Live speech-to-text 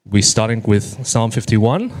We're starting with Psalm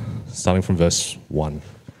 51, starting from verse 1.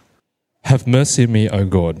 Have mercy on me, O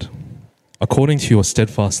God, according to your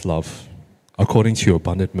steadfast love, according to your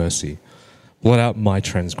abundant mercy. Blot out my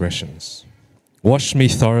transgressions. Wash me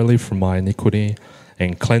thoroughly from my iniquity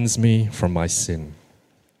and cleanse me from my sin.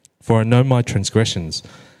 For I know my transgressions,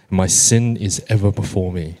 and my sin is ever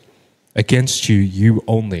before me. Against you, you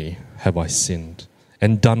only have I sinned,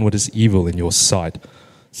 and done what is evil in your sight,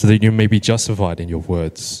 so that you may be justified in your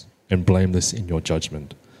words and blameless in your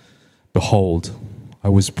judgment. Behold, I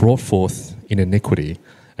was brought forth in iniquity,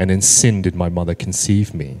 and in sin did my mother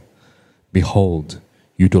conceive me. Behold,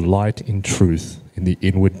 you delight in truth in the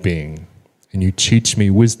inward being, and you teach me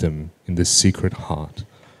wisdom in the secret heart.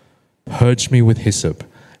 Purge me with hyssop,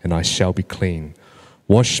 and I shall be clean.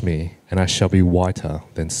 Wash me, and I shall be whiter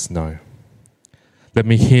than snow. Let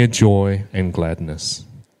me hear joy and gladness.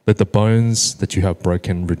 Let the bones that you have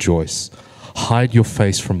broken rejoice. Hide your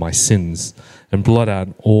face from my sins, and blot out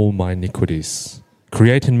all my iniquities.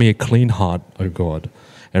 Create in me a clean heart, O God,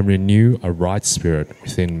 and renew a right spirit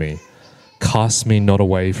within me. Cast me not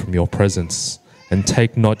away from your presence, and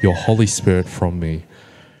take not your Holy Spirit from me.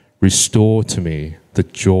 Restore to me the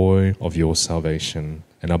joy of your salvation,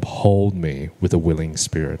 and uphold me with a willing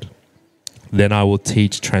spirit. Then I will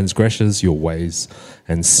teach transgressors your ways,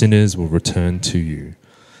 and sinners will return to you.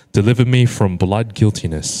 Deliver me from blood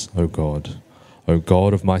guiltiness, O God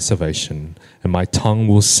of my salvation, and my tongue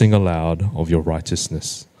will sing aloud of your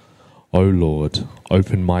righteousness. O Lord,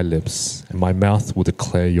 open my lips, and my mouth will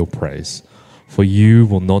declare your praise. For you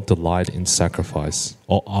will not delight in sacrifice,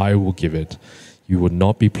 or I will give it. You will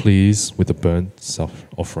not be pleased with a burnt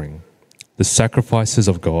offering. The sacrifices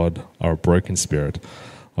of God are a broken spirit,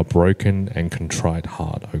 a broken and contrite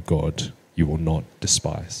heart, O God, you will not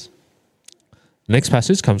despise. The next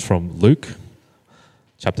passage comes from Luke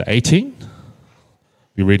chapter 18.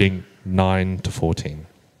 We're reading 9 to 14.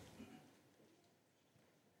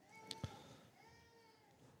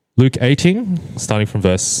 Luke 18, starting from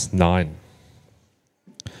verse 9.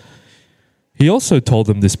 He also told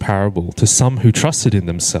them this parable to some who trusted in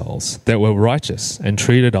themselves that were righteous and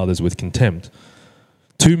treated others with contempt.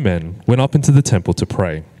 2 men went up into the temple to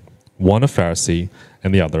pray, one a Pharisee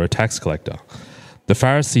and the other a tax collector. The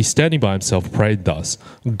Pharisee, standing by himself, prayed thus,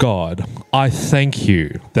 God, I thank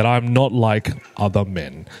you that I am not like other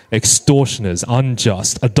men, extortioners,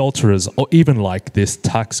 unjust, adulterers, or even like this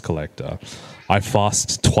tax collector. I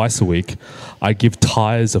fast twice a week. I give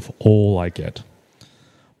tithes of all I get.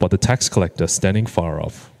 But the tax collector, standing far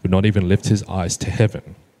off, would not even lift his eyes to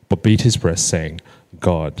heaven, but beat his breast, saying,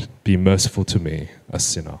 God, be merciful to me, a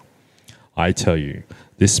sinner. I tell you,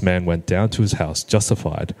 this man went down to his house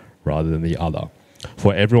justified rather than the other.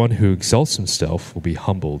 For everyone who exalts himself will be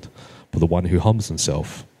humbled, but the one who humbles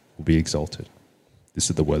himself will be exalted.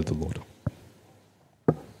 This is the word of the Lord.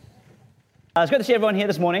 It's great to see everyone here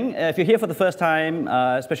this morning. If you're here for the first time,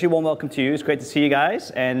 especially warm welcome to you. It's great to see you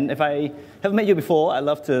guys. And if I haven't met you before, I'd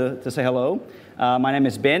love to say hello. My name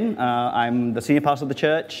is Ben. I'm the senior pastor of the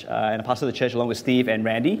church and a pastor of the church along with Steve and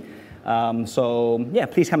Randy.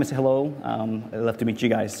 Please come and say hello. I'd love to meet you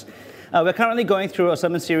guys. We're currently going through a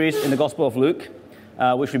sermon series in the Gospel of Luke,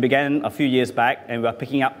 which we began a few years back, and we're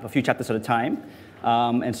picking up a few chapters at a time.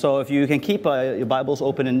 And so if you can keep your Bibles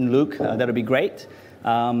open in Luke, that would be great.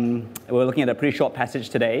 We're looking at a pretty short passage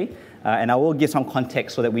today, and I will give some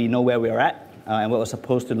context so that we know where we are at and what we're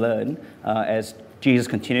supposed to learn as Jesus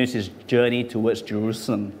continues his journey towards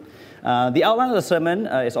Jerusalem. The outline of the sermon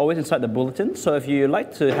is always inside the bulletin, so if you'd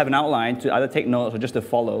like to have an outline to either take notes or just to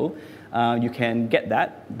follow, you can get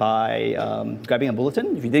that by grabbing a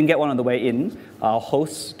bulletin. If you didn't get one on the way in, our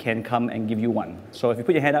hosts can come and give you one. So if you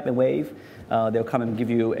put your hand up and wave, they'll come and give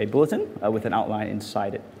you a bulletin with an outline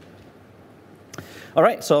inside it. All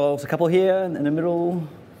right, so there's a couple here in the middle.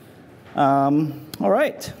 All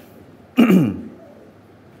right.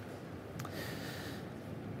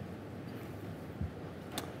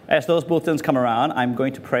 As those bulletins come around, I'm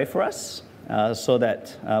going to pray for us so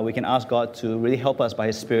that we can ask God to really help us by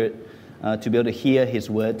His Spirit to be able to hear His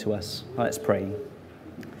word to us. Let's pray.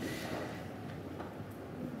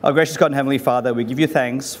 Our gracious God and Heavenly Father, we give you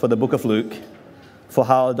thanks for the book of Luke, for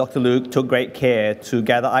how Dr. Luke took great care to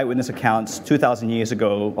gather eyewitness accounts 2,000 years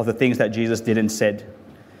ago of the things that Jesus did and said,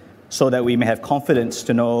 so that we may have confidence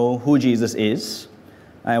to know who Jesus is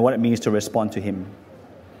and what it means to respond to Him.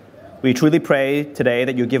 We truly pray today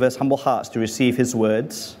that you give us humble hearts to receive His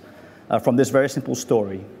words from this very simple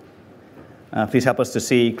story. Please help us to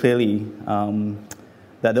see clearly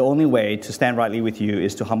that the only way to stand rightly with you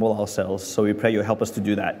is to humble ourselves. So we pray you'll help us to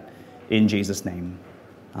do that in Jesus' name.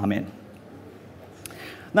 Amen.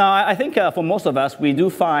 Now, I think for most of us, we do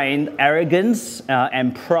find arrogance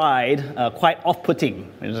and pride quite off-putting,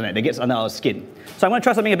 isn't it? It gets under our skin. So I'm going to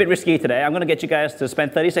try something a bit risky today. I'm going to get you guys to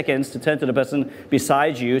spend 30 seconds to turn to the person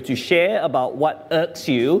beside you to share about what irks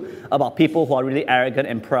you about people who are really arrogant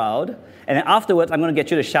and proud. And then afterwards, I'm going to get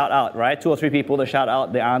you to shout out, right? 2 or 3 people to shout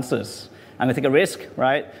out the answers. I'm going to take a risk,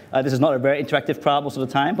 right? This is not a very interactive crowd most of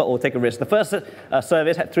the time, but we'll take a risk. The first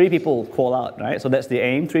service had 3 people call out, right? So that's the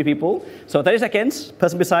aim, 3 people. So 30 seconds,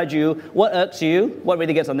 person beside you, what irks you, what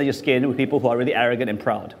really gets under your skin with people who are really arrogant and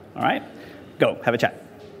proud, all right? Go, have a chat.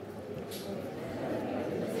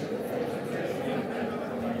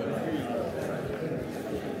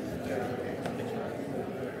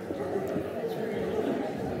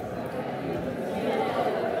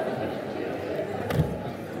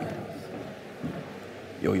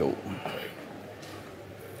 Yo.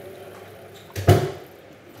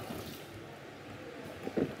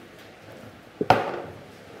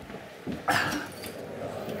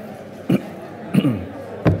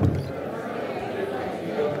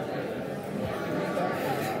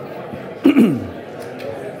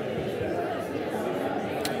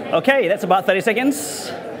 Okay, that's about 30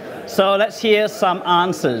 seconds. So let's hear some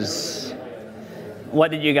answers.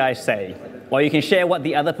 What did you guys say? Or you can share what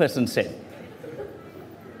the other person said.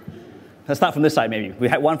 Let's start from this side, maybe. We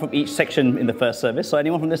had one from each section in the first service. So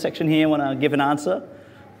anyone from this section here want to give an answer?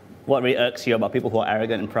 What really irks you about people who are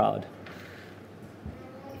arrogant and proud?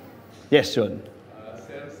 Yes, John.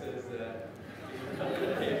 Sam says that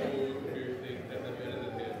he's people who think that they're better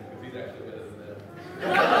than him because he's actually better than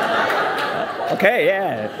them. Okay,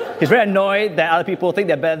 yeah. He's very annoyed that other people think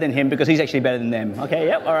they're better than him because he's actually better than them. Okay,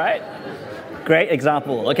 yep, all right. Great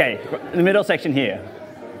example. Okay, in the middle section here.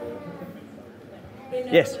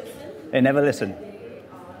 Yes. They never listen.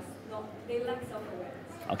 They lack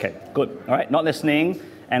self-awareness. Okay, good. All right, not listening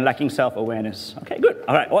and lacking self-awareness. Okay, good.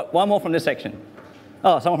 All right, one more from this section.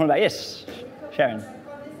 Oh, someone from that. Yes, Sharon.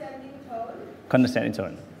 Condescending tone. Condescending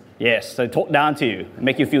tone. Yes, so talk down to you,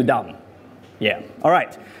 make you feel dumb. Yeah, all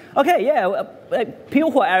right. Okay, yeah,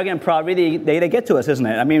 people who are arrogant and proud, really, they get to us, isn't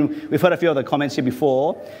it? I mean, we've heard a few of the comments here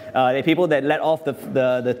before. They're people that let off the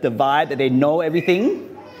vibe that they know everything.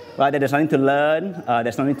 Right, that there's nothing to learn,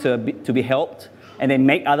 there's nothing to be helped, and they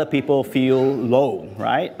make other people feel low,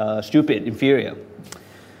 right? Stupid, inferior.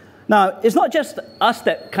 Now, it's not just us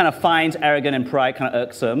that kind of finds arrogant and pride kind of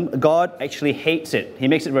irksome. God actually hates it. He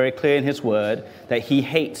makes it very clear in His Word that He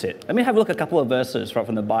hates it. Let me have a look at a couple of verses right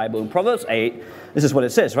from the Bible. In Proverbs 8, this is what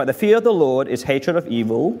it says, right? The fear of the Lord is hatred of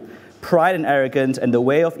evil, pride and arrogance, and the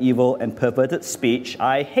way of evil and perverted speech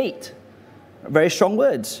I hate. Very strong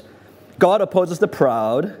words. God opposes the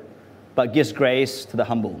proud, but gives grace to the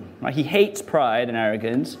humble. Right? He hates pride and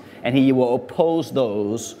arrogance, and He will oppose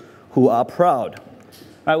those who are proud.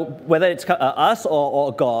 Right? Whether it's us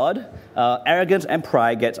or God, arrogance and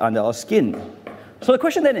pride gets under our skin. So the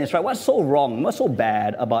question then is, right, what's so wrong, what's so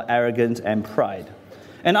bad about arrogance and pride?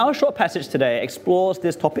 And our short passage today explores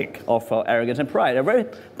this topic of arrogance and pride, a very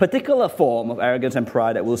particular form of arrogance and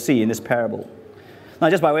pride that we'll see in this parable. Now,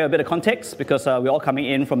 just by way of a bit of context, because we're all coming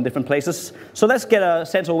in from different places, so let's get a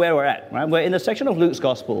sense of where we're at. Right? We're in the section of Luke's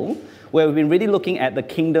Gospel where we've been really looking at the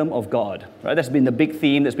kingdom of God. Right? That's been the big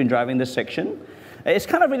theme that's been driving this section. It's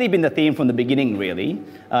kind of really been the theme from the beginning, really.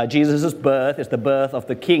 Jesus' birth is the birth of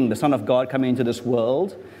the King, the Son of God, coming into this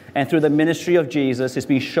world. And through the ministry of Jesus, He's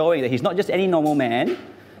been showing that He's not just any normal man,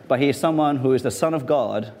 but He is someone who is the Son of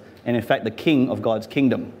God and, in fact, the King of God's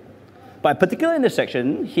kingdom. But particularly in this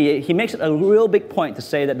section, he makes it a real big point to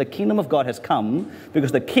say that the kingdom of God has come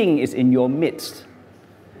because the King is in your midst.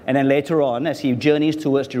 And then later on, as He journeys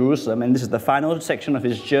towards Jerusalem, and this is the final section of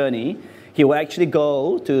His journey, He will actually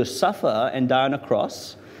go to suffer and die on a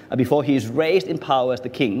cross before He is raised in power as the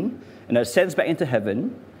King and ascends back into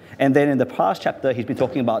heaven. And then in the past chapter, He's been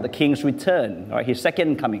talking about the King's return, right, His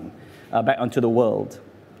second coming back onto the world.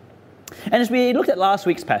 And as we looked at last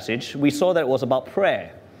week's passage, we saw that it was about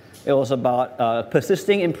prayer. It was about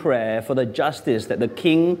persisting in prayer for the justice that the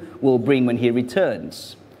King will bring when He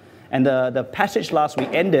returns. And the passage last week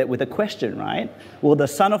ended with a question, right? Will the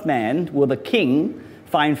Son of Man, will the King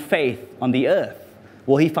find faith on the earth?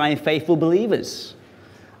 Will He find faithful believers?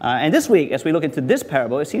 And this week, as we look into this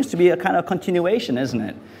parable, it seems to be a kind of continuation, isn't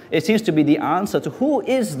it? It seems to be the answer to who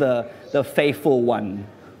is the faithful one?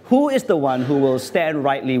 Who is the one who will stand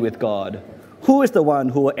rightly with God? Who is the one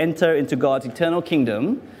who will enter into God's eternal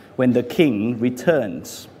kingdom when the King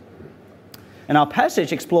returns? And our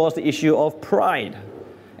passage explores the issue of pride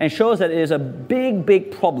and shows that it is a big,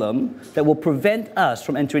 big problem that will prevent us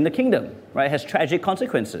from entering the kingdom, right? It has tragic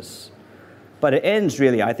consequences. But it ends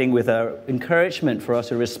really, I think, with an encouragement for us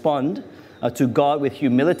to respond to God with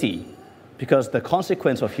humility, because the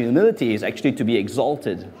consequence of humility is actually to be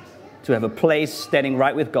exalted, to have a place standing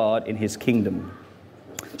right with God in his kingdom.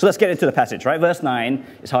 So let's get into the passage, right? Verse 9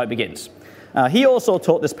 is how it begins. He also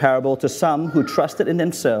told this parable to some who trusted in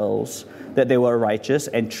themselves that they were righteous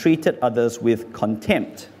and treated others with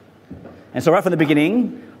contempt. And so right from the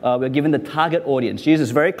beginning, we're given the target audience. Jesus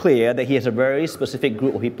is very clear that he has a very specific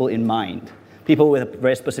group of people in mind, people with a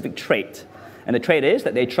very specific trait. And the trait is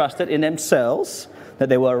that they trusted in themselves, that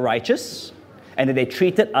they were righteous, and that they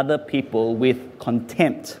treated other people with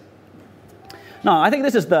contempt. Now, I think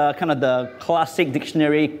this is the kind of the classic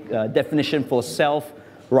dictionary definition for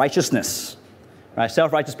self-righteousness. Right?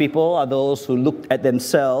 Self-righteous people are those who look at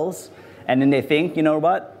themselves and then they think, you know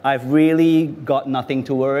what, I've really got nothing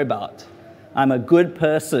to worry about. I'm a good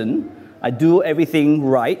person. I do everything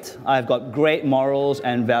right. I've got great morals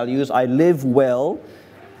and values. I live well.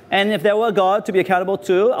 And if there were God to be accountable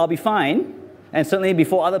to, I'll be fine. And certainly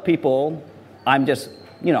before other people, I'm just,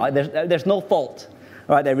 there's no fault,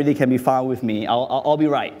 right, that really can be found with me. I'll be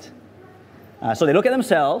right. So they look at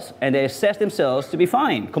themselves and they assess themselves to be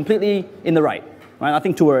fine, completely in the right,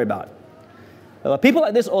 nothing to worry about. People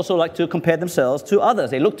like this also like to compare themselves to others.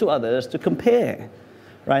 They look to others to compare.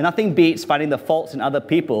 Right? Nothing beats finding the faults in other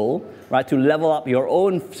people, right, to level up your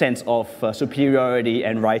own sense of superiority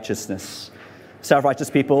and righteousness. Self-righteous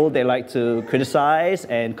people, they like to criticize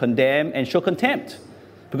and condemn and show contempt,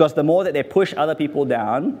 because the more that they push other people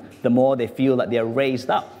down, the more they feel that they're raised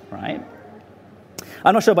up, right?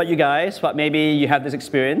 I'm not sure about you guys, but maybe you have this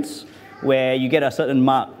experience where you get a certain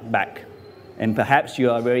mark back, and perhaps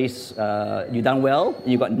you are you've done well,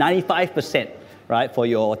 you got 95%, right, for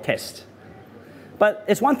your test. But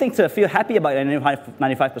it's one thing to feel happy about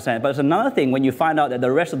 95%, but it's another thing when you find out that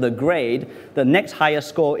the rest of the grade, the next highest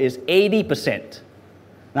score is 80%.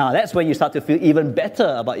 Now, that's when you start to feel even better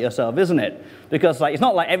about yourself, isn't it? Because it's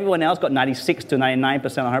not like everyone else got 96 to 99%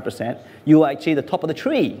 or 100%. You are actually the top of the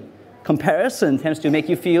tree. Comparison tends to make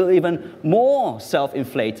you feel even more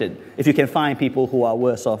self-inflated if you can find people who are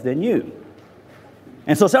worse off than you.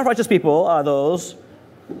 And so self-righteous people are those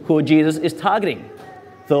who Jesus is targeting.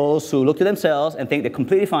 Those who look to themselves and think they're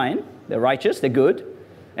completely fine, they're righteous, they're good,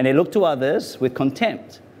 and they look to others with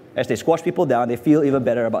contempt. As they squash people down, they feel even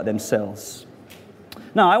better about themselves.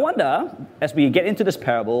 Now, I wonder, as we get into this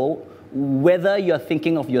parable, whether you're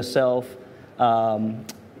thinking of yourself,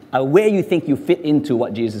 where you think you fit into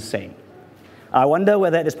what Jesus is saying. I wonder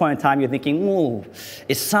whether at this point in time you're thinking,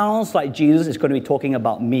 it sounds like Jesus is going to be talking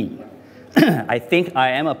about me. I think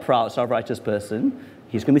I am a proud, self-righteous person.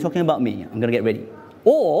 He's going to be talking about me. I'm going to get ready.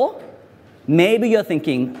 Or maybe you're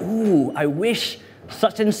thinking, I wish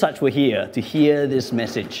such and such were here to hear this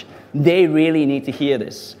message. They really need to hear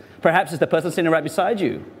this. Perhaps it's the person sitting right beside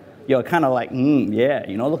you. You're kind of like,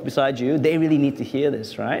 look beside you. They really need to hear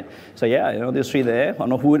this, right? So there's three there. I don't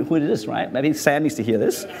know who it is, right? Maybe Sam needs to hear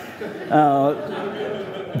this.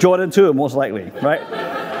 Jordan too, most likely, right?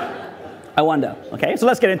 I wonder. Okay, so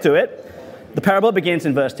let's get into it. The parable begins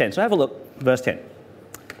in verse 10. So have a look, verse 10.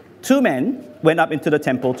 2 men went up into the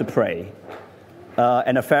temple to pray.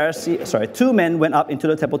 Two men went up into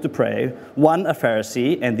the temple to pray, one a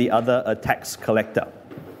Pharisee and the other a tax collector.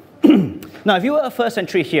 Now, if you were a first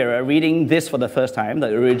century hearer reading this for the first time, the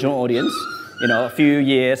original audience, a few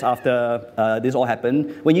years after this all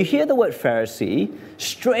happened, when you hear the word Pharisee,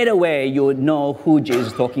 straight away you would know who Jesus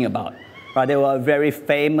is talking about. Right, they were a very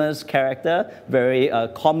famous character, very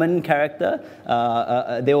common character.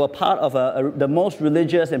 They were part of the most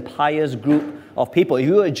religious and pious group of people. If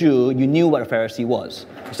you were a Jew, you knew what a Pharisee was.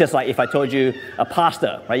 It's just like if I told you a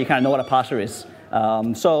pastor, right? You kind of know what a pastor is.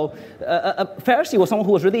 So a Pharisee was someone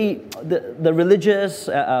who was really the religious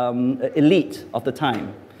elite of the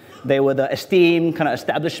time. They were the esteemed kind of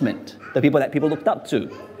establishment, the people that people looked up to.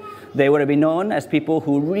 They would have been known as people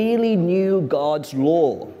who really knew God's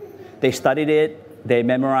law. They studied it, they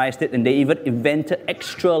memorized it, and they even invented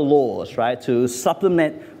extra laws, right, to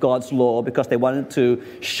supplement God's law because they wanted to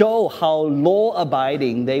show how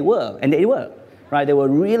law-abiding they were. And they were, right? They were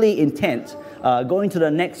really intent going to the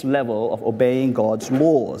next level of obeying God's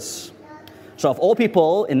laws. So of all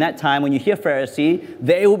people in that time, when you hear Pharisee,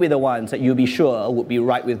 they will be the ones that you'll be sure would be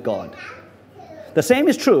right with God. The same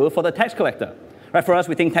is true for the tax collector. Right, for us,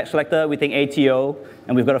 we think tax collector, we think ATO,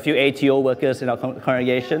 and we've got a few ATO workers in our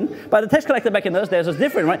congregation. But the tax collector back in those days was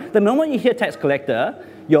different, right? The moment you hear tax collector,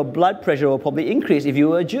 your blood pressure will probably increase if you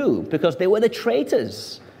were a Jew, because they were the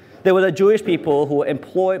traitors. They were the Jewish people who were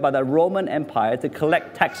employed by the Roman Empire to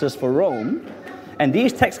collect taxes for Rome. And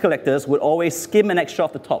these tax collectors would always skim an extra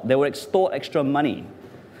off the top. They would extort extra money.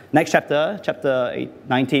 Next chapter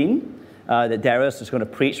 19, that Darius is going to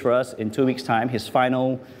preach for us in 2 weeks' time, his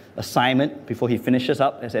final assignment before he finishes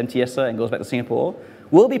up as MTSer and goes back to Singapore,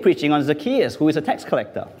 will be preaching on Zacchaeus, who is a tax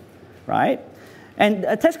collector, right? And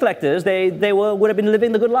tax collectors, would have been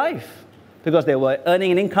living the good life because they were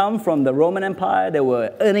earning an income from the Roman Empire. They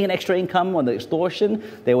were earning an extra income on the extortion.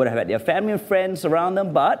 They would have had their family and friends around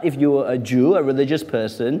them. But if you were a Jew, a religious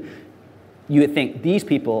person, you would think these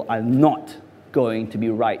people are not going to be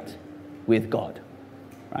right with God,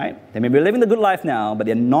 right? They may be living the good life now, but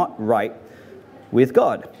they're not right with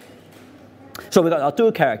God. So we've got our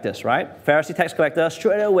two characters, right? Pharisee tax collector.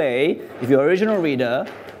 Straight away, if you're an original reader,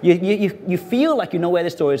 you feel like you know where the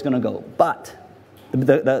story is going to go. But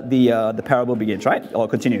the parable begins, right? Or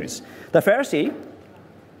continues. The Pharisee,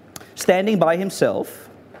 standing by himself,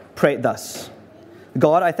 prayed thus: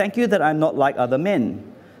 God, I thank you that I'm not like other men,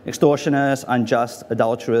 extortioners, unjust,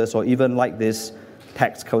 adulterers, or even like this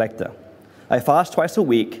tax collector. I fast twice a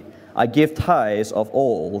week. I give tithes of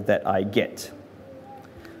all that I get.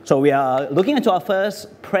 So we are looking into our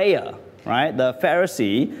first prayer, right? The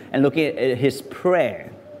Pharisee, and looking at his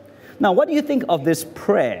prayer. Now, what do you think of this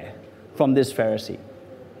prayer from this Pharisee?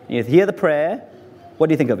 You hear the prayer, what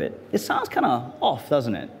do you think of it? It sounds kind of off,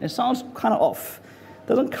 doesn't it? It sounds kind of off. It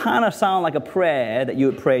doesn't kind of sound like a prayer that you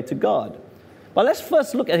would pray to God. But let's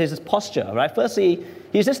first look at his posture, right? Firstly,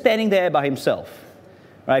 he's just standing there by himself.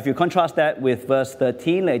 Right? If you contrast that with verse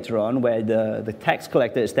 13 later on, where the tax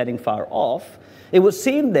collector is standing far off, it would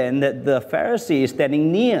seem then that the Pharisee is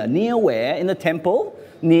standing near where? In the temple,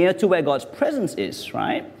 near to where God's presence is,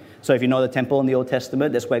 right? So if you know the temple in the Old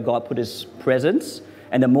Testament, that's where God put his presence.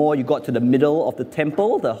 And the more you got to the middle of the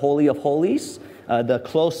temple, the Holy of Holies, the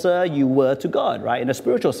closer you were to God, right? In a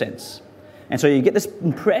spiritual sense. And so you get this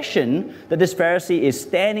impression that this Pharisee is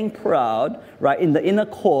standing proud, right, in the inner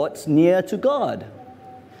courts near to God.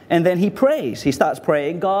 And then he prays. He starts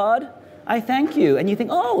praying, God, I thank you. And you think,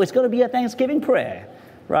 oh, it's going to be a Thanksgiving prayer,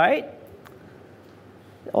 right?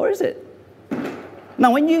 Or is it?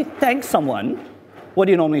 Now, when you thank someone, what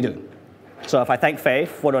do you normally do? So if I thank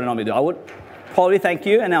Faith, what do I normally do? I would probably thank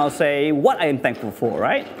you, and I'll say what I am thankful for,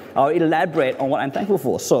 right? I'll elaborate on what I'm thankful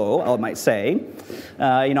for. So I might say,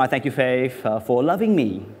 I thank you, Faith, for loving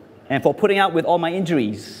me and for putting out with all my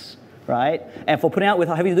injuries, right? And for putting out with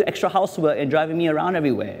having to do extra housework and driving me around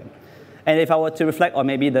everywhere. And if I were to reflect on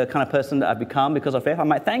maybe the kind of person that I've become because of Faith, I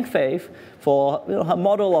might thank Faith for her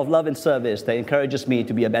model of love and service that encourages me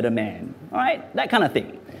to be a better man, all right? That kind of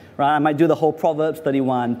thing, right? I might do the whole Proverbs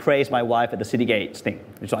 31, praise my wife at the city gates thing,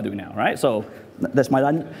 which is what I do now, right? So that's what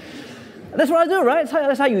I do, right?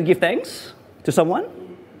 That's how you give thanks to someone.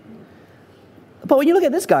 But when you look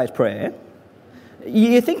at this guy's prayer,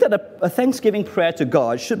 you think that a thanksgiving prayer to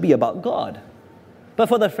God should be about God. But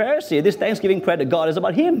for the Pharisee, this thanksgiving prayer to God is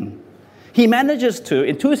about him. He manages to,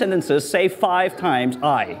 in 2 sentences, say 5 times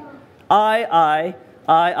I,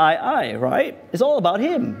 right? It's all about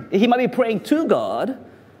him. He might be praying to God,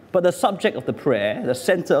 but the subject of the prayer, the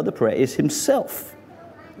center of the prayer, is himself.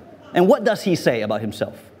 And what does he say about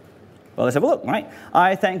himself? Well, let's have a look, right?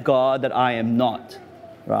 I thank God that I am not,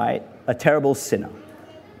 right, a terrible sinner.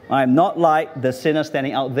 I am not like the sinner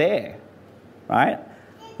standing out there, right?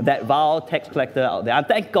 That vile tax collector out there. I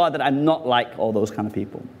thank God that I'm not like all those kind of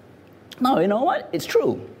people. No, you know what? It's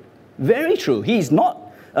true. Very true. He's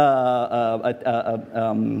not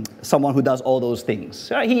someone who does all those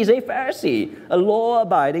things. Right? He's a Pharisee, a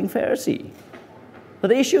law-abiding Pharisee. But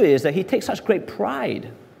the issue is that he takes such great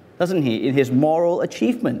pride, doesn't he, in his moral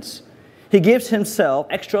achievements. He gives himself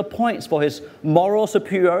extra points for his moral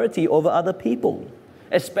superiority over other people,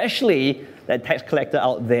 especially that tax collector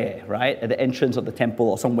out there, right, at the entrance of the temple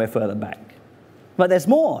or somewhere further back. But there's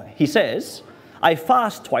more. He says, I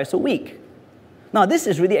fast twice a week. Now, this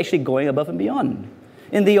is really actually going above and beyond.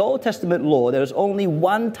 In the Old Testament law, there's only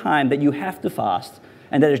one time that you have to fast,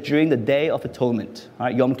 and that is during the Day of Atonement,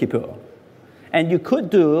 right, Yom Kippur. And you could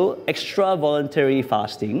do extra voluntary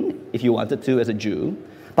fasting if you wanted to as a Jew,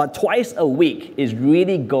 but twice a week is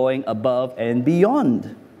really going above and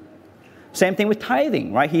beyond. Same thing with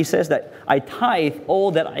tithing, right? He says that I tithe all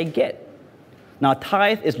that I get. Now,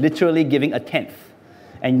 tithe is literally giving a tenth.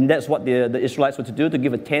 And that's what the Israelites were to do, to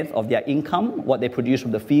give a tenth of their income, what they produce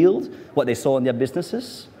from the field, what they sow in their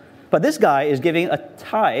businesses. But this guy is giving a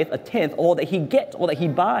tithe, a tenth, all that he gets, all that he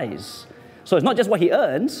buys. So it's not just what he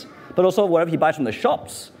earns, but also whatever he buys from the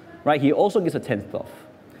shops, right? He also gives a tenth off.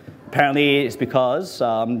 Apparently, it's because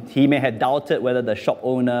he may have doubted whether the shop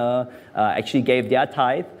owner actually gave their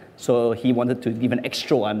tithe, so he wanted to give an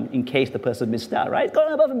extra one in case the person missed out, right?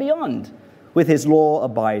 Going above and beyond with his law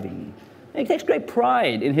abiding. He takes great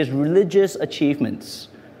pride in his religious achievements.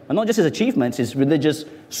 And not just his achievements, his religious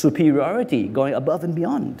superiority, going above and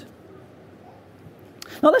beyond.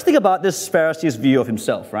 Now let's think about this Pharisee's view of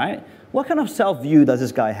himself, right? What kind of self-view does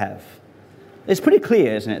this guy have? It's pretty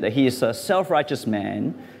clear, isn't it, that he is a self-righteous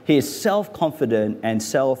man, he is self-confident and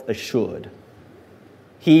self-assured.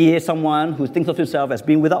 He is someone who thinks of himself as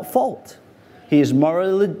being without fault. He is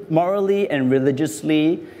morally and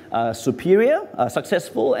religiously superior,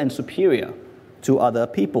 successful and superior to other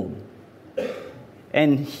people.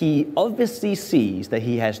 And he obviously sees that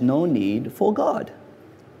he has no need for God.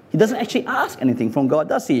 He doesn't actually ask anything from God,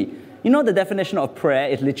 does he? You know the definition of prayer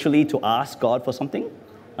is literally to ask God for something?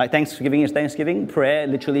 Like Thanksgiving is Thanksgiving. Prayer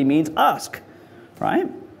literally means ask, right?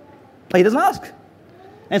 But he doesn't ask.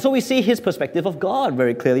 And so we see his perspective of God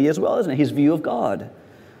very clearly as well, isn't it? His view of God.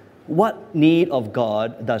 What need of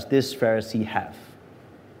God does this Pharisee have?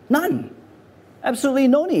 None. Absolutely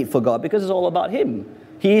no need for God because it's all about him.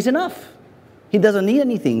 He is enough. He doesn't need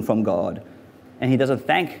anything from God, and he doesn't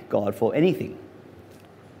thank God for anything.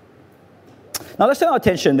 Now let's turn our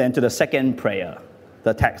attention then to the second prayer,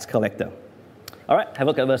 the tax collector. All right, have a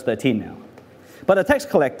look at verse 13 now. But the tax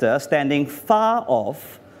collector, standing far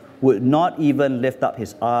off, would not even lift up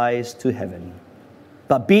his eyes to heaven,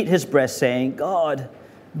 but beat his breast, saying, God,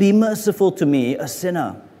 be merciful to me, a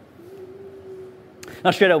sinner.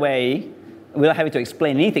 Now straight away, without having to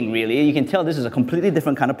explain anything really, you can tell this is a completely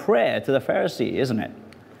different kind of prayer to the Pharisee, isn't it?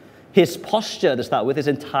 His posture, to start with, is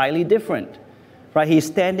entirely different. Right? He's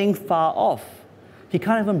standing far off. He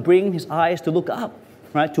can't even bring his eyes to look up,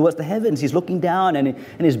 right, towards the heavens. He's looking down and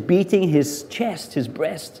he's beating his chest, his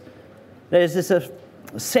breast. There's this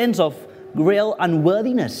sense of real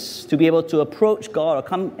unworthiness to be able to approach God or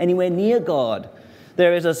come anywhere near God.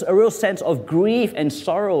 There is a real sense of grief and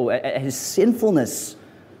sorrow at his sinfulness.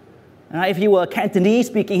 And if he were Cantonese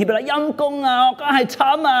speaking, he'd be like, "Yam gong ah, hai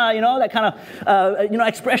cham ah," you know, that kind of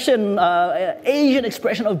expression, Asian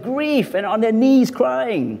expression of grief, and on their knees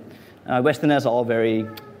crying. Westerners are all very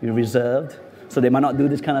reserved, so they might not do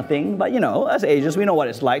this kind of thing. But as Asians, we know what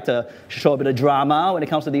it's like to show a bit of drama when it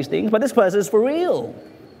comes to these things. But this person is for real,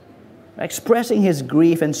 expressing his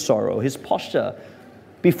grief and sorrow. His posture,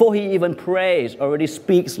 before he even prays, already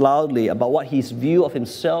speaks loudly about what his view of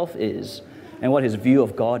himself is and what his view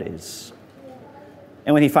of God is.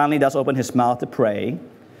 And when he finally does open his mouth to pray,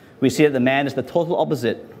 we see that the man is the total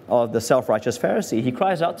opposite of the self-righteous Pharisee. He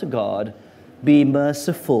cries out to God, "Be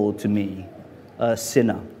merciful to me, a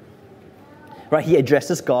sinner." Right? He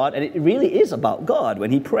addresses God, and it really is about God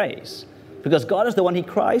when he prays. Because God is the one he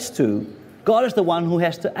cries to. God is the one who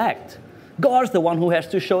has to act. God is the one who has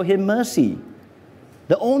to show him mercy.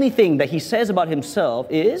 The only thing that he says about himself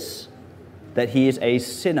is that he is a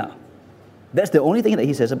sinner. That's the only thing that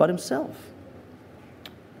he says about himself.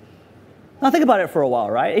 Now think about it for a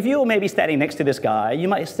while, right? If you were maybe standing next to this guy, you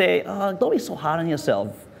might say, "Oh, don't be so hard on yourself.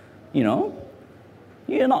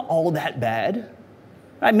 You're not all that bad."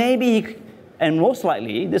 Right? Maybe, and most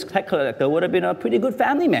likely, this tax collector would have been a pretty good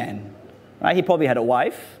family man. Right? He probably had a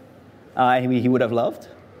wife he would have loved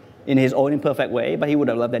in his own imperfect way, but he would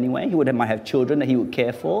have loved anyway. He might have children that he would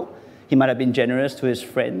care for. He might have been generous to his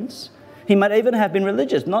friends. He might even have been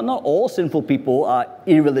religious. Not all sinful people are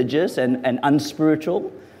irreligious and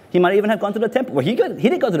unspiritual. He might even have gone to the temple. Well, he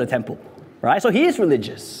did go to the temple, right? So he is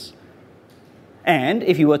religious. And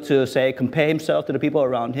if you were to, say, compare himself to the people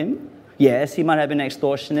around him, yes, he might have been an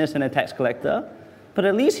extortionist and a tax collector, but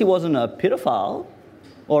at least he wasn't a pedophile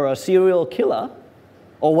or a serial killer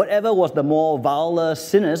or whatever was the more viler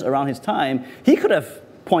sinners around his time. He could have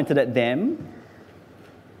pointed at them,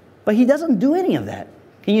 but he doesn't do any of that.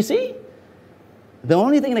 Can you see? The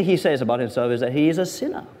only thing that he says about himself is that he is a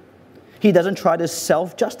sinner. He doesn't try to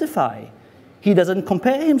self-justify. He doesn't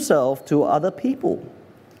compare himself to other people.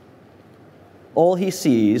 All he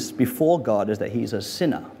sees before God is that he's a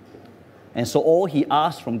sinner. And so all he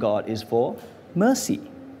asks from God is for mercy.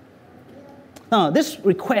 Now, this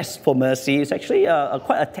request for mercy is actually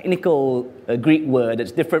quite a technical Greek word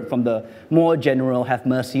that's different from the more general "have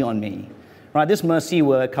mercy on me." Right? This mercy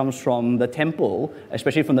word comes from the temple,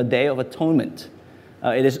 especially from the Day of Atonement.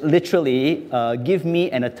 It is literally, "give me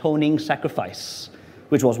an atoning sacrifice,"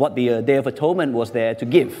 which was what the Day of Atonement was there to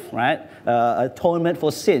give, right? Atonement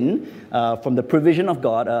for sin from the provision of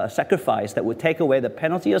God, a sacrifice that would take away the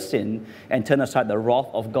penalty of sin and turn aside the wrath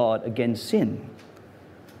of God against sin.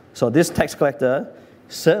 So this tax collector,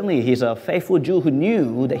 certainly he's a faithful Jew who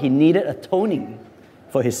knew that he needed atoning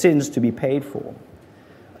for his sins to be paid for.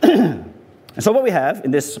 And so what we have in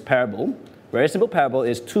this parable, very simple parable,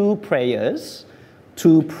 is two prayers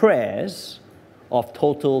of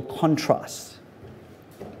total contrast.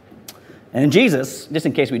 And Jesus, just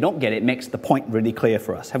in case we don't get it, makes the point really clear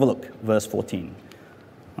for us. Have a look, verse 14.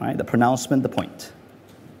 All right, the pronouncement, the point.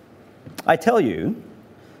 I tell you,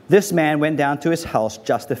 this man went down to his house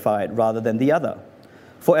justified rather than the other.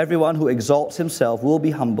 For everyone who exalts himself will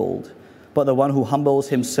be humbled, but the one who humbles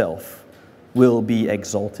himself will be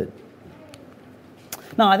exalted.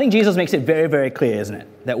 Now, I think Jesus makes it very, very clear, isn't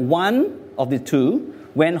it? That one of the two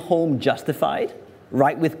went home justified,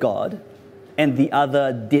 right with God, and the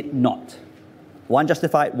other did not. One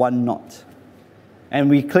justified, one not. And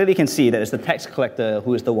we clearly can see that it's the tax collector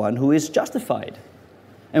who is the one who is justified.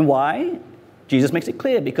 And why? Jesus makes it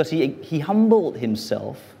clear, because he humbled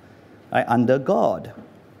himself under God.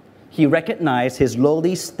 He recognized his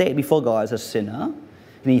lowly state before God as a sinner,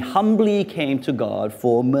 and he humbly came to God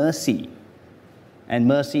for mercy. And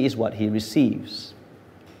mercy is what he receives.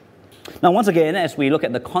 Now, once again, as we look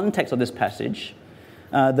at the context of this passage,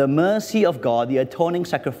 the mercy of God, the atoning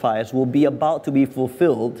sacrifice, will be about to be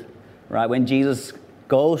fulfilled, right, when Jesus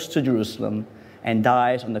goes to Jerusalem and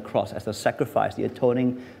dies on the cross as the sacrifice, the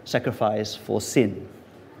atoning sacrifice for sin.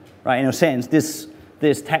 Right? In a sense,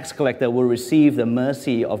 this tax collector will receive the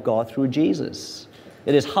mercy of God through Jesus.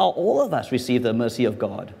 It is how all of us receive the mercy of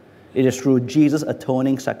God. It is through Jesus'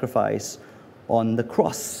 atoning sacrifice on the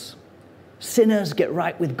cross. Sinners get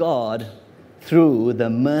right with God through the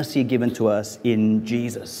mercy given to us in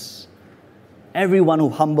Jesus. Everyone who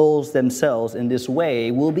humbles themselves in this way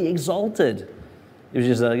will be exalted. It's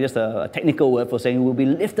just a technical word for saying we'll be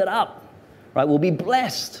lifted up, right? We'll be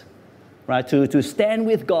blessed, right? To stand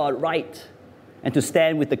with God right, and to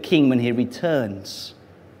stand with the King when he returns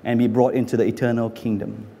and be brought into the eternal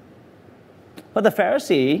kingdom. But the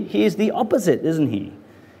Pharisee, he is the opposite, isn't he?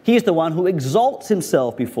 He is the one who exalts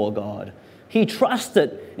himself before God. He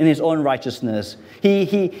trusted in his own righteousness.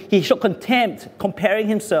 He showed contempt, comparing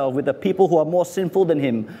himself with the people who are more sinful than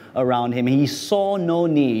him around him. He saw no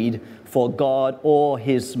need for God or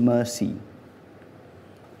his mercy.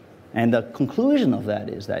 And the conclusion of that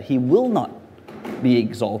is that he will not be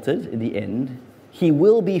exalted in the end. He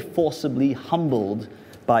will be forcibly humbled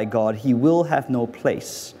by God. He will have no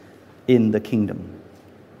place in the kingdom.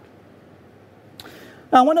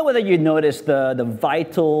 Now, I wonder whether you noticed the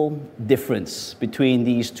vital difference between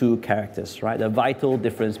these two characters, right? The vital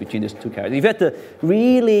difference between these two characters. If you had to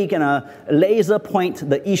really kind of laser point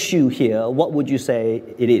the issue here, what would you say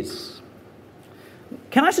it is?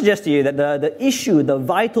 Can I suggest to you that the issue, the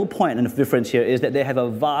vital point and the difference here is that they have a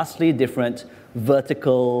vastly different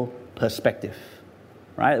vertical perspective,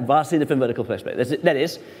 right? A vastly different vertical perspective. That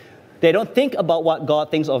is, they don't think about what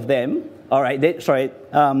God thinks of them, all right?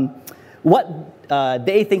 What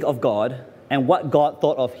they think of God and what God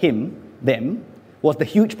thought of them, was the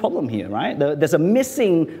huge problem here, right? There's a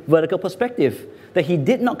missing vertical perspective, that he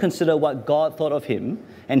did not consider what God thought of him,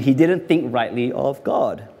 and he didn't think rightly of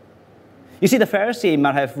God. You see, the Pharisee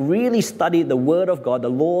might have really studied the Word of God, the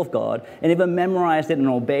law of God, and even memorized it and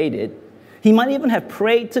obeyed it. He might even have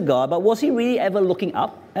prayed to God, but was he really ever looking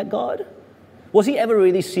up at God? Was he ever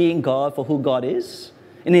really seeing God for who God is,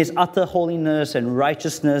 in his utter holiness and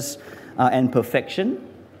righteousness and perfection?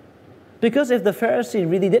 Because if the Pharisee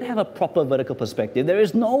really did have a proper vertical perspective, there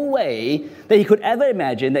is no way that he could ever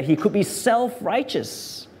imagine that he could be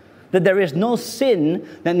self-righteous, that there is no sin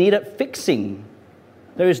that needed fixing.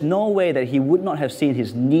 There is no way that he would not have seen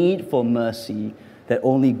his need for mercy that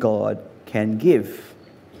only God can give.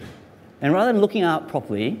 And rather than looking out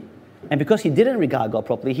properly, and because he didn't regard God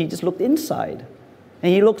properly, he just looked inside.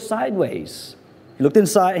 And he looked sideways. He looked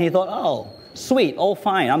inside and he thought, oh, sweet, all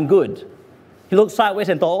fine, I'm good. He looked sideways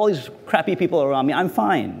and thought, all these crappy people around me, I'm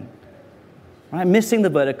fine. Right? Missing the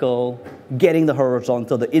vertical, getting the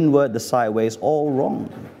horizontal, the inward, the sideways, all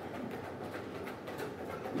wrong.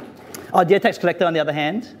 Our dear tax collector, on the other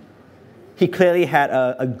hand, he clearly had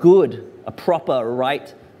a good, a proper,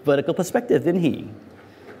 right vertical perspective, didn't he?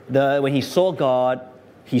 When he saw God,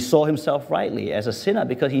 he saw himself rightly as a sinner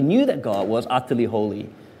because he knew that God was utterly holy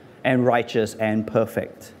and righteous and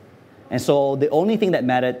perfect. And so the only thing that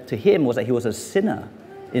mattered to him was that he was a sinner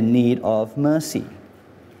in need of mercy.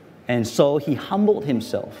 And so he humbled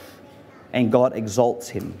himself, and God exalts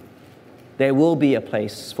him. There will be a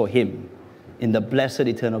place for him in the blessed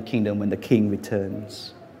eternal kingdom when the King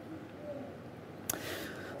returns.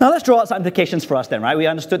 Now let's draw out some implications for us then, right? We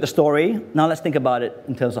understood the story. Now let's think about it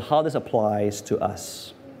in terms of how this applies to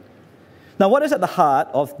us. Now, what is at the heart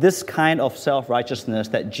of this kind of self-righteousness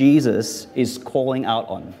that Jesus is calling out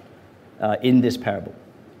on in this parable?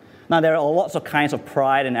 Now, there are lots of kinds of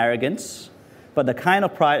pride and arrogance, but the kind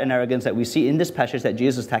of pride and arrogance that we see in this passage that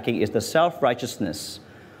Jesus is attacking is the self-righteousness,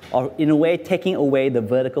 or in a way taking away the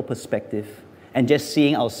vertical perspective and just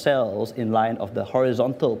seeing ourselves in line of the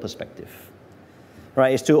horizontal perspective.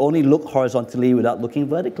 Right? It's to only look horizontally without looking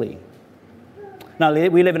vertically. Now,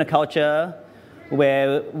 we live in a culture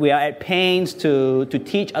where we are at pains to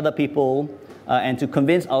teach other people and to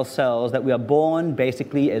convince ourselves that we are born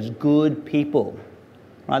basically as good people.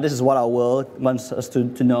 Right? This is what our world wants us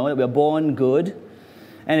to know, that we are born good.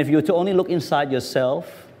 And if you were to only look inside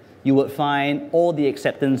yourself, you would find all the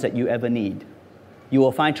acceptance that you ever need. You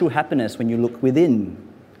will find true happiness when you look within.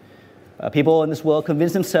 People in this world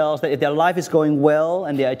convince themselves that if their life is going well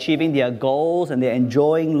and they're achieving their goals and they're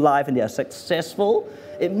enjoying life and they're successful,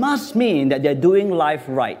 it must mean that they're doing life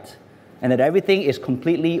right and that everything is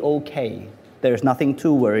completely okay. There is nothing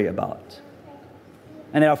to worry about.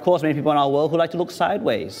 And there are, of course, many people in our world who like to look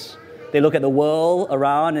sideways. They look at the world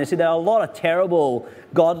around and they see there are a lot of terrible,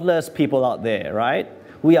 godless people out there, right?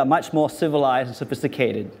 We are much more civilized and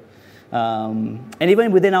sophisticated. And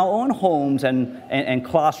even within our own homes and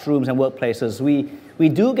classrooms and workplaces, we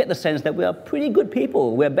do get the sense that we are pretty good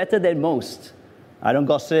people. We're better than most. I don't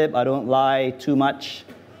gossip. I don't lie too much.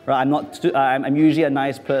 Right? I'm usually a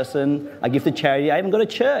nice person. I give to charity. I even go to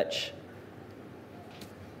church.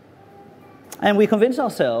 And we convince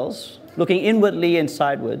ourselves, looking inwardly and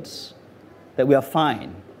sidewards, that we are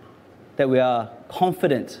fine, that we are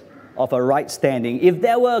confident of a right standing. If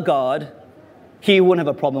there were a God, He wouldn't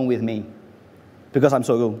have a problem with me because I'm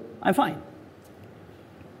so good. I'm fine.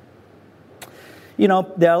 You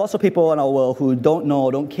know, there are lots of people in our world who don't know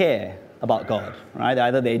or don't care about God, right?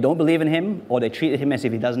 Either they don't believe in Him or they treat Him as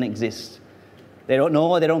if He doesn't exist. They don't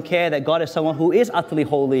know or they don't care that God is someone who is utterly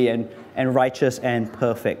holy and righteous and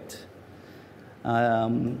perfect.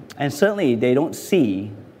 And certainly they don't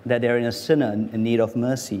see that they're a sinner in need of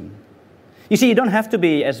mercy. You see, you don't have to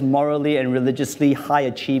be as morally and religiously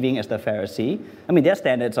high-achieving as the Pharisee. I mean, their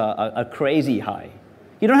standards are crazy high.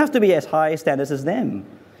 You don't have to be as high standards as them.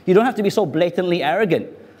 You don't have to be so blatantly arrogant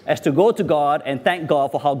as to go to God and thank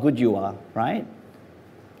God for how good you are, right?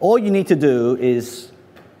 All you need to do is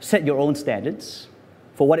set your own standards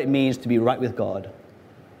for what it means to be right with God.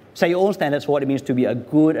 Set your own standards for what it means to be a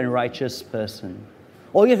good and righteous person.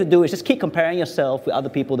 All you have to do is just keep comparing yourself with other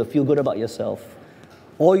people to feel good about yourself.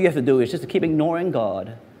 All you have to do is just to keep ignoring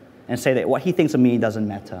God and say that what He thinks of me doesn't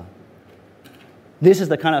matter. This is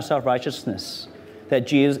the kind of self-righteousness that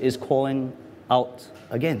Jesus is calling out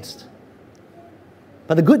against.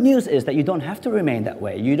 But the good news is that you don't have to remain that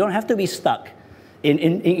way. You don't have to be stuck in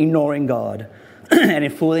ignoring God and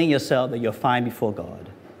in fooling yourself that you're fine before God.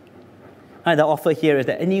 And the offer here is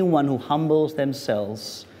that anyone who humbles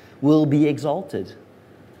themselves will be exalted.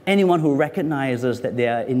 Anyone who recognizes that they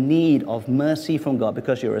are in need of mercy from God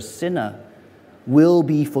because you're a sinner will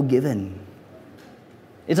be forgiven.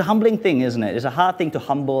 It's a humbling thing, isn't it? It's a hard thing to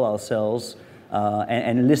humble ourselves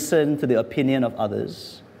and listen to the opinion of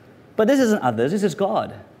others. But this isn't others, this is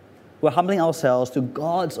God. We're humbling ourselves to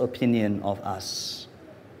God's opinion of us.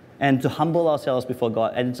 And to humble ourselves before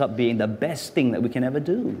God ends up being the best thing that we can ever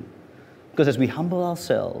do. Because as we humble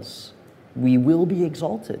ourselves, we will be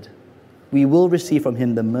exalted. We will receive from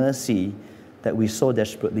Him the mercy that we so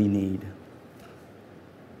desperately need.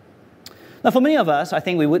 Now, for many of us, I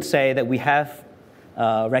think we would say that we have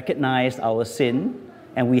recognized our sin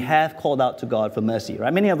and we have called out to God for mercy,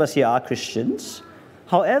 right? Many of us here are Christians.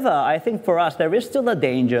 However, I think for us, there is still a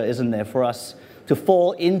danger, isn't there, for us to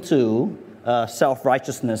fall into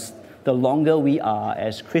self-righteousness the longer we are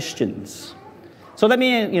as Christians. So let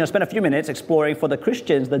me spend a few minutes exploring for the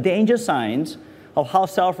Christians the danger signs of how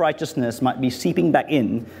self-righteousness might be seeping back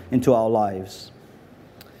into our lives.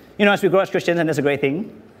 As we grow as Christians, and that's a great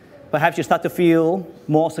thing, perhaps you start to feel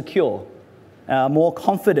more secure, more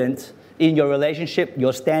confident in your relationship,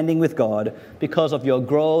 your standing with God, because of your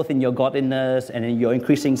growth in your godliness and in your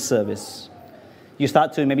increasing service. You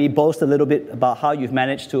start to maybe boast a little bit about how you've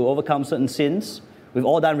managed to overcome certain sins. We've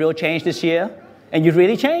all done real change this year, and you've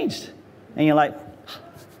really changed. And you're like,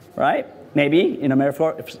 right? Maybe,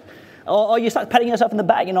 metaphor. Or you start patting yourself in the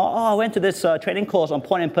back, I went to this training course on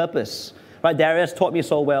point and purpose. Right, Darius taught me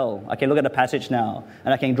so well. I can look at the passage now,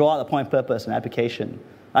 and I can draw out the point, purpose, and application.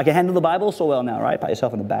 I can handle the Bible so well now, right? Pat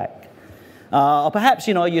yourself on the back. Or perhaps,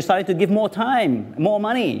 you're starting to give more time, more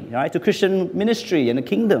money, right, to Christian ministry and the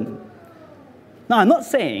kingdom. Now, I'm not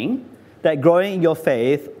saying that growing in your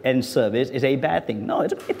faith and service is a bad thing. No,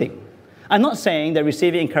 it's a great thing. I'm not saying that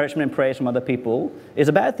receiving encouragement and praise from other people is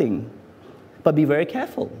a bad thing. But be very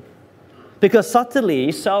careful. Because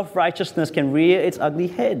subtly, self-righteousness can rear its ugly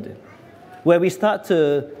head, where we start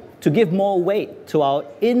to give more weight to our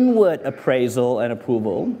inward appraisal and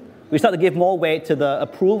approval. We start to give more weight to the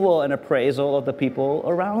approval and appraisal of the people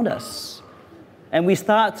around us. And we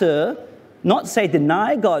start to not say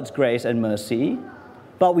deny God's grace and mercy,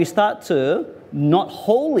 but we start to not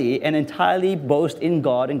wholly and entirely boast in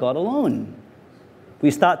God and God alone.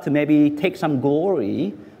 We start to maybe take some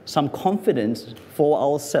glory, some confidence for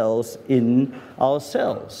ourselves in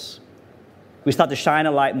ourselves. We start to shine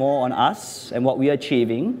a light more on us and what we are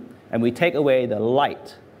achieving, and we take away the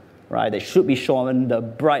light, right, that should be shown, the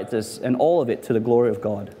brightness and all of it to the glory of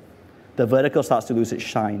God. The vertical starts to lose its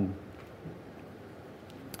shine.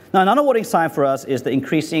 Now, another warning sign for us is the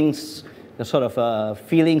increasing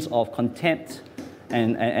feelings of contempt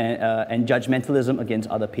and judgmentalism against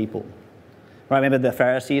other people. Right? Remember, the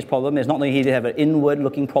Pharisees' problem is not only he did have an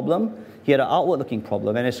inward-looking problem, he had an outward-looking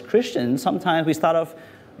problem. And as Christians, sometimes we start off,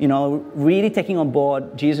 really taking on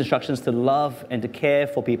board Jesus' instructions to love and to care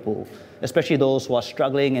for people, especially those who are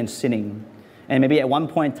struggling and sinning. And maybe at one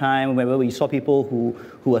point in time, whenever we saw people who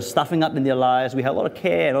were stuffing up in their lives, we had a lot of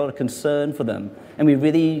care and a lot of concern for them. And we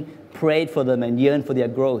really prayed for them and yearned for their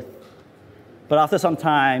growth. But after some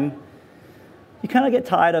time, you kind of get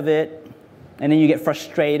tired of it, and then you get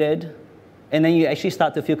frustrated, and then you actually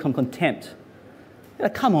start to feel some contempt. You're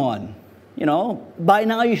like, come on, by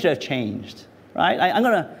now you should have changed, right? I'm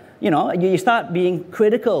going to, you start being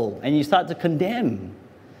critical, and you start to condemn.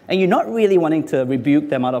 And you're not really wanting to rebuke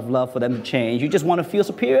them out of love for them to change. You just want to feel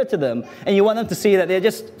superior to them, and you want them to see that they're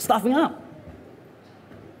just stuffing up.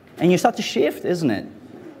 And you start to shift, isn't it,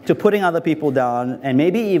 to putting other people down, and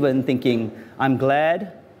maybe even thinking, I'm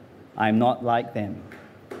glad I'm not like them.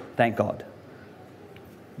 Thank God.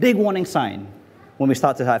 Big warning sign when we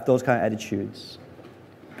start to have those kind of attitudes.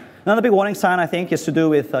 Another big warning sign, I think, is to do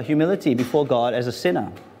with humility before God as a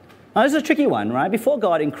sinner. Now, this is a tricky one, right? Before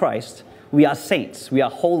God in Christ, we are saints, we are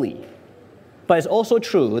holy. But it's also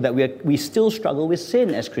true that we still struggle with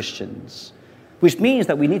sin as Christians, which means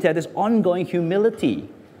that we need to have this ongoing humility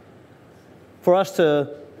for us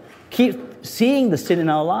to keep seeing the sin in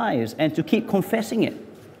our lives and to keep confessing it.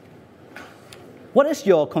 What is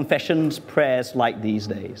your confessions prayers like these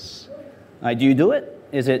days? Do you do it?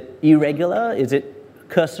 Is it irregular? Is it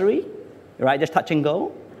cursory? Right, just touch and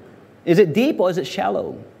go? Is it deep or is it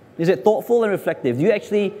shallow? Is it thoughtful and reflective? Do you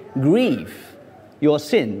actually grieve your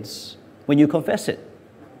sins when you confess it?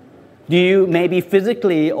 Do you maybe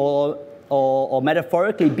physically or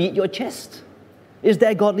metaphorically beat your chest? Is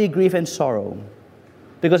there godly grief and sorrow?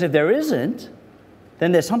 Because if there isn't,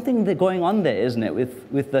 then there's something going on there, isn't it,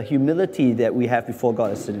 with the humility that we have before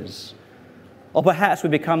God as sinners. Or perhaps we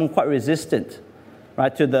become quite resistant,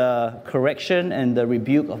 right, to the correction and the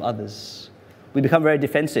rebuke of others. We become very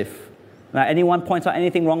defensive. Now, anyone points out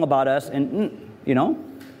anything wrong about us, and,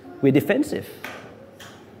 we're defensive.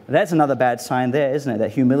 That's another bad sign there, isn't it?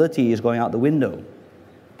 That humility is going out the window.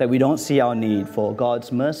 That we don't see our need for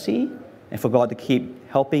God's mercy and for God to keep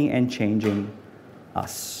helping and changing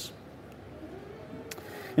us.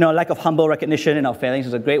 A lack of humble recognition in our failings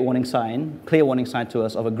is a great warning sign, clear warning sign to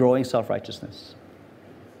us of a growing self-righteousness.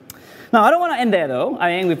 Now, I don't want to end there, though.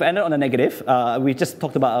 We've ended on a negative. We just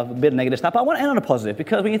talked about a bit of negative stuff. But I want to end on a positive,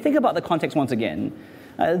 because when you think about the context once again,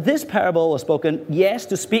 this parable was spoken, yes,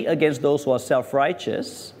 to speak against those who are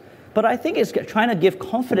self-righteous, but I think it's trying to give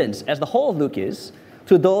confidence, as the whole of Luke is,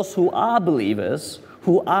 to those who are believers,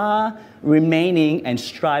 who are remaining and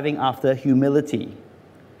striving after humility.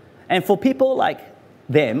 And for people like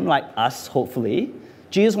them, like us, hopefully,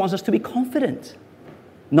 Jesus wants us to be confident,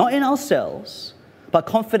 not in ourselves, but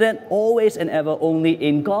confident always and ever only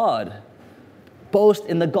in God. Boast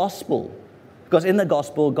in the gospel. Because in the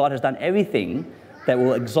gospel, God has done everything that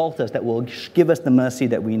will exalt us, that will give us the mercy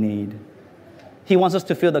that we need. He wants us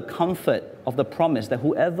to feel the comfort of the promise that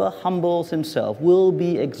whoever humbles himself will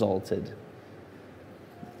be exalted.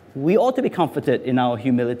 We ought to be comforted in our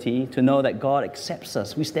humility to know that God accepts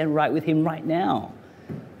us. We stand right with him right now.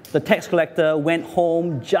 The tax collector went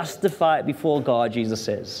home justified before God, Jesus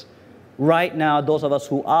says. Right now, those of us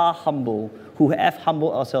who are humble, who have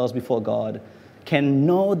humbled ourselves before God, can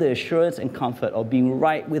know the assurance and comfort of being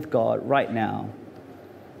right with God right now.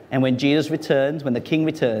 And when Jesus returns, when the King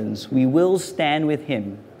returns, we will stand with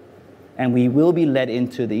him, and we will be led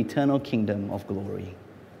into the eternal kingdom of glory.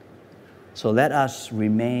 So let us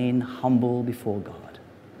remain humble before God.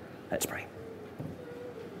 Let's pray.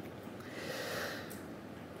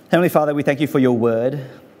 Heavenly Father, we thank you for your word,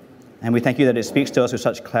 and we thank you that it speaks to us with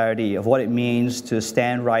such clarity of what it means to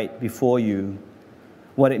stand right before you,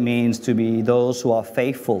 what it means to be those who are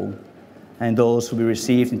faithful and those who will be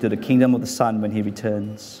received into the kingdom of the Son when he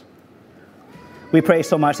returns. We pray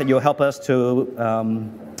so much that you'll help us to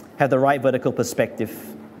have the right vertical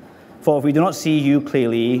perspective. For if we do not see you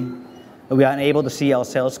clearly, we are unable to see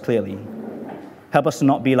ourselves clearly. Help us to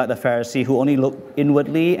not be like the Pharisee who only looked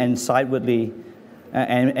inwardly and sidewardly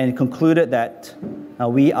and concluded that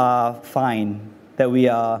we are fine, that we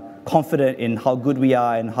are confident in how good we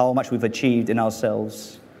are and how much we've achieved in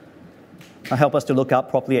ourselves. Help us to look up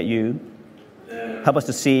properly at you. Help us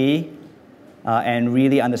to see and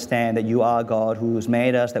really understand that you are God who's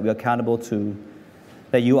made us, that we are accountable to,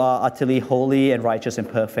 that you are utterly holy and righteous and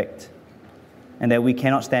perfect, and that we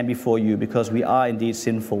cannot stand before you because we are indeed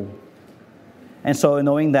sinful. And so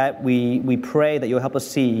knowing that, we pray that you'll help us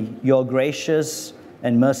see your gracious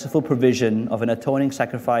and merciful provision of an atoning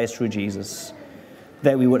sacrifice through Jesus,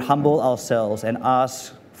 that we would humble ourselves and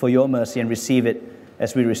ask for your mercy and receive it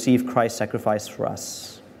as we receive Christ's sacrifice for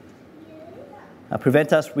us.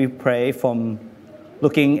 Prevent us, we pray, from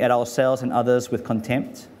looking at ourselves and others with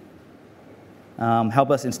contempt. Help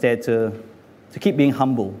us instead to keep being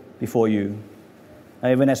humble before you.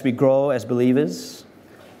 Even as we grow as believers,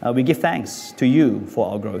 we give thanks to you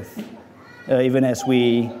for our growth. Even as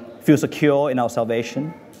we feel secure in our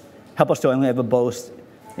salvation, help us to only ever boast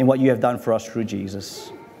in what you have done for us through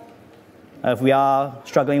Jesus. If we are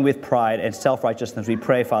struggling with pride and self-righteousness, we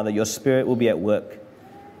pray, Father, your Spirit will be at work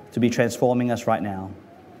to be transforming us right now.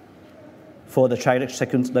 For the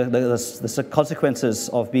consequences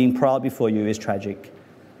of being proud before you is tragic.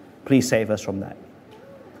 Please save us from that.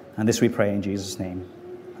 And this we pray in Jesus' name.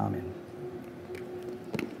 Amen.